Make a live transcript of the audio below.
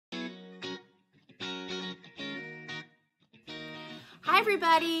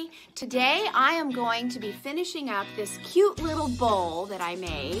everybody! Today I am going to be finishing up this cute little bowl that I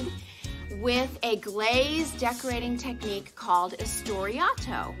made with a glaze decorating technique called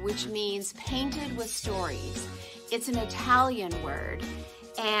Istoriato, which means painted with stories. It's an Italian word,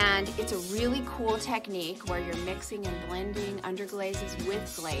 and it's a really cool technique where you're mixing and blending underglazes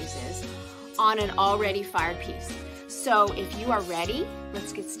with glazes on an already fired piece. So if you are ready,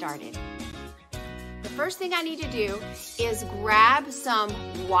 let's get started. The first thing I need to do is grab some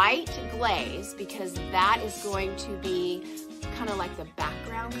white glaze because that is going to be kind of like the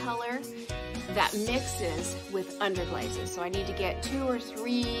background color that mixes with underglazes. So I need to get 2 or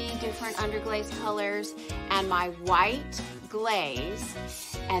 3 different underglaze colors and my white glaze,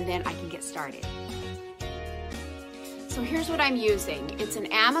 and then I can get started. So here's what I'm using. It's an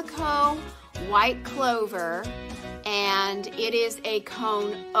Amico white clover, and it is a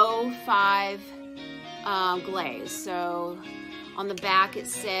cone 05 glaze. So on the back it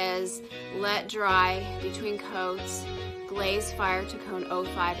says, let dry between coats, glaze fire to cone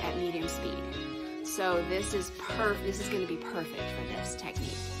 05 at medium speed. So this is perfect. This is going to be perfect for this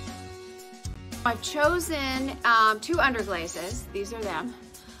technique. I've chosen 2 underglazes. These are them.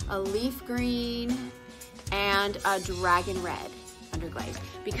 A leaf green and a dragon red underglaze,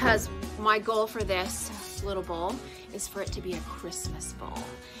 because my goal for this little bowl is for it to be a Christmas bowl.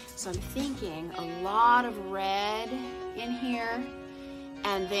 So I'm thinking a lot of red in here,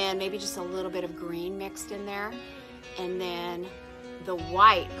 and then maybe just a little bit of green mixed in there, and then the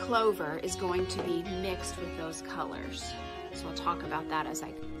white clover is going to be mixed with those colors. So I'll talk about that as I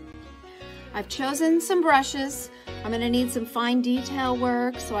go. I've chosen some brushes. I'm going to need some fine detail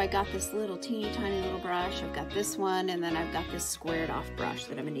work, so I got this little teeny tiny little brush. I've got this one, and then I've got this squared off brush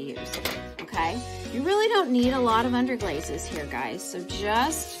that I'm going to use. Okay? You really don't need a lot of underglazes here, guys, so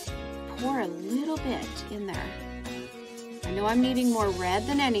just pour a little bit in there. I know I'm needing more red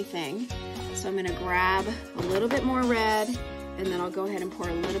than anything, so I'm going to grab a little bit more red, and then I'll go ahead and pour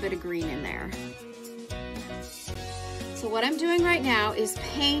a little bit of green in there. So what I'm doing right now is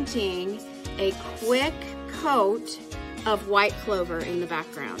painting a quick coat of white clover in the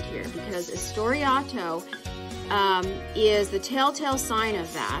background here, because Istoriato is the telltale sign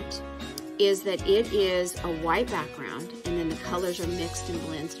of that, is that it is a white background, and then the colors are mixed and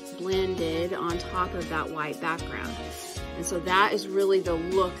blended on top of that white background. And so that is really the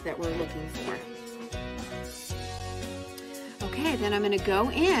look that we're looking for. Okay, then I'm going to go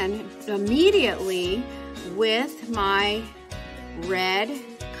in immediately with my red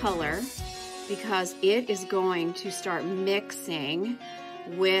color, because it is going to start mixing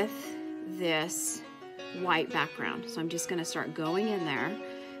with this white background. So I'm just going to start going in there,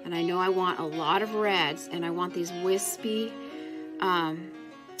 and I know I want a lot of reds, and I want these wispy kind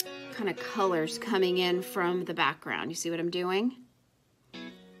of colors coming in from the background. You see what I'm doing?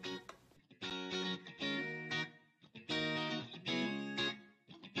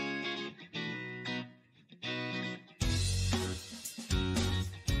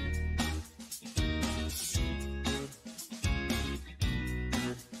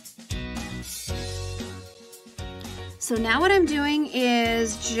 So now what I'm doing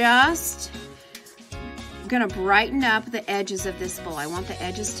is just gonna brighten up the edges of this bowl. I want the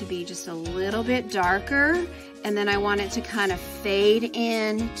edges to be just a little bit darker, and then I want it to kind of fade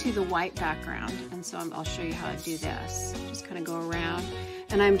in to the white background. And so I'll show you how to do this. Just kind of go around,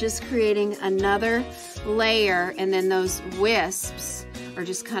 and I'm just creating another layer, and then those wisps are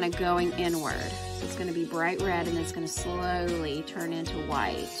just kind of going inward. So it's gonna be bright red, and it's gonna slowly turn into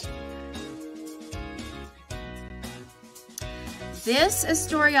white. This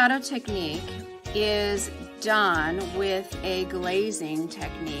Istoriato technique is done with a glazing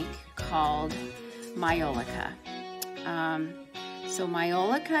technique called Majolica. So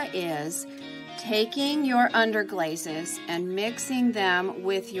Majolica is taking your underglazes and mixing them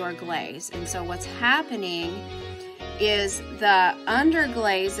with your glaze. And so what's happening is the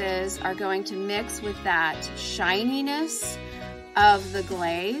underglazes are going to mix with that shininess of the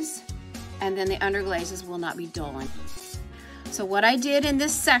glaze, and then the underglazes will not be dull. So what I did in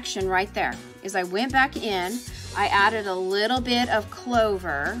this section right there is I went back in, I added a little bit of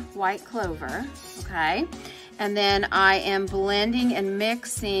clover, white clover, okay? And then I am blending and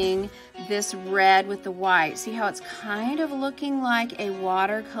mixing this red with the white. See how it's kind of looking like a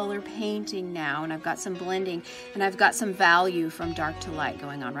watercolor painting now, and I've got some blending, and I've got some value from dark to light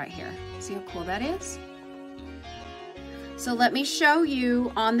going on right here. See how cool that is? So let me show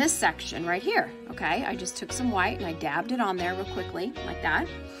you on this section right here, okay? I just took some white and I dabbed it on there real quickly, like that.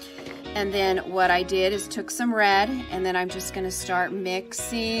 And then what I did is took some red, and then I'm just gonna start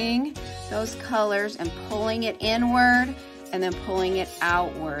mixing those colors and pulling it inward and then pulling it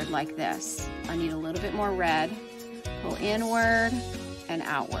outward like this. I need a little bit more red. Pull inward and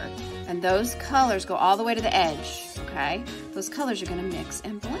outward. And those colors go all the way to the edge, okay? Those colors are gonna mix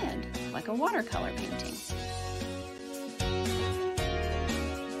and blend like a watercolor painting.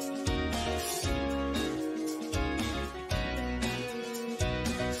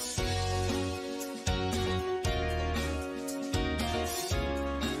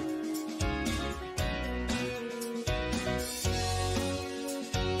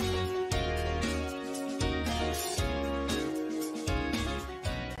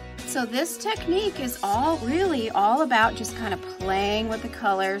 So this technique is really all about just kind of playing with the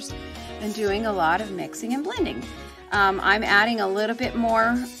colors and doing a lot of mixing and blending. I'm adding a little bit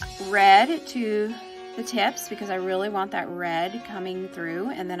more red to the tips because I really want that red coming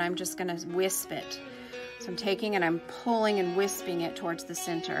through, and then I'm just gonna wisp it. So I'm taking and I'm pulling and wisping it towards the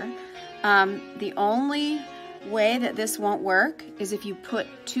center. The only way that this won't work is if you put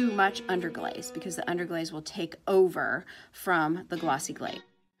too much underglaze, because the underglaze will take over from the glossy glaze.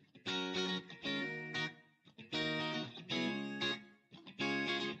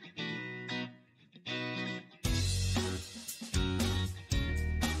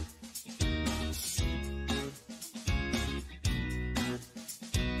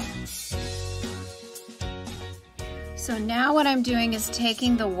 So now what I'm doing is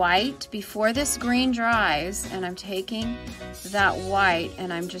taking the white before this green dries, and I'm taking that white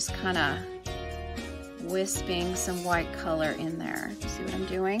and I'm just kind of wisping some white color in there. You see what I'm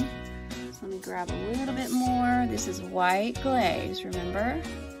doing? So let me grab a little bit more. This is white glaze, remember?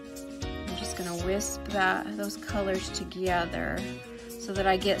 I'm just gonna wisp those colors together so that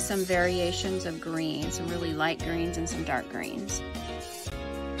I get some variations of green, some really light greens and some dark greens.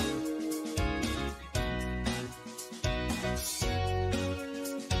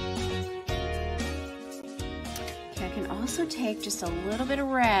 Also take just a little bit of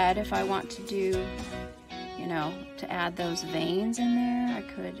red if I want to do, you know, to add those veins in there. I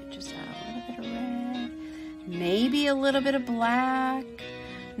could just add a little bit of red, maybe a little bit of black,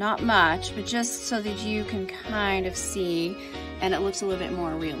 not much, but just so that you can kind of see, and it looks a little bit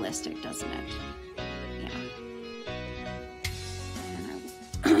more realistic, doesn't it? Yeah.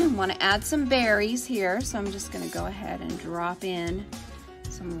 And I want to add some berries here, so I'm just going to go ahead and drop in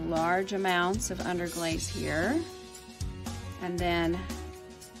some large amounts of underglaze here. And then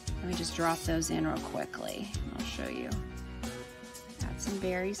let me just drop those in real quickly. I'll show you. Add some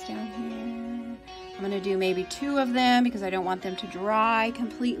berries down here. I'm gonna do maybe 2 of them because I don't want them to dry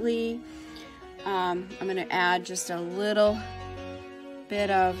completely. I'm gonna add just a little bit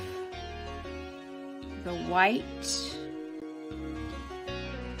of the white.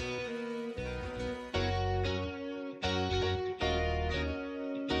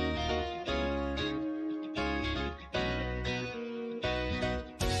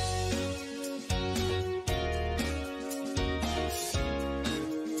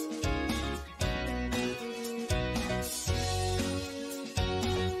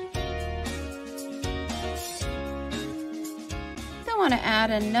 I want to add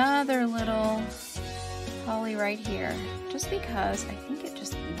another little poly right here, just because I think it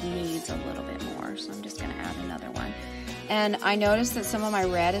just needs a little bit more. So I'm just going to add another one. And I noticed that some of my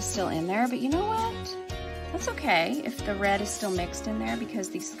red is still in there, but you know what? That's okay if the red is still mixed in there,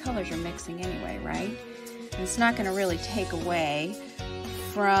 because these colors are mixing anyway, right? And it's not going to really take away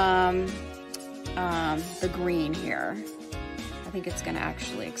from the green here. I think it's going to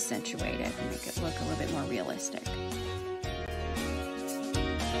actually accentuate it and make it look a little bit more realistic.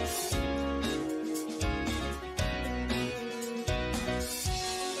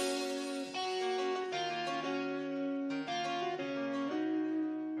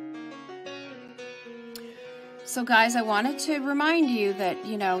 So guys, I wanted to remind you that,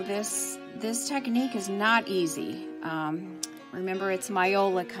 you know, this technique is not easy. Remember, it's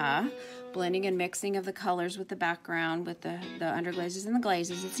Majolica, blending and mixing of the colors with the background, with the underglazes and the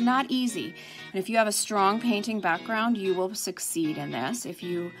glazes. It's not easy. And if you have a strong painting background, you will succeed in this. If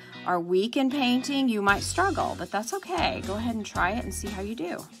you are weak in painting, you might struggle, but that's okay. Go ahead and try it and see how you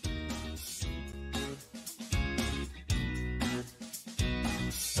do.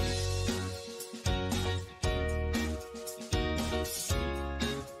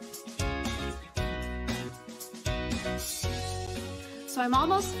 So I'm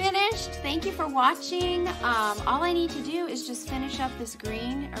almost finished. Thank you for watching. All I need to do is just finish up this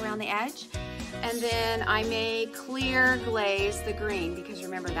green around the edge, and then I may clear glaze the green, because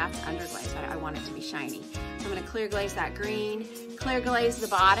remember, that's underglaze. I want it to be shiny. So I'm gonna clear glaze that green, clear glaze the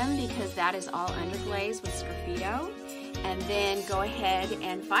bottom, because that is all underglaze with Sgraffito. and then go ahead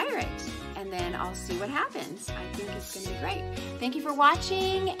and fire it. And then I'll see what happens. I think it's gonna be great. Thank you for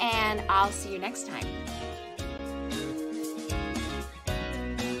watching, and I'll see you next time.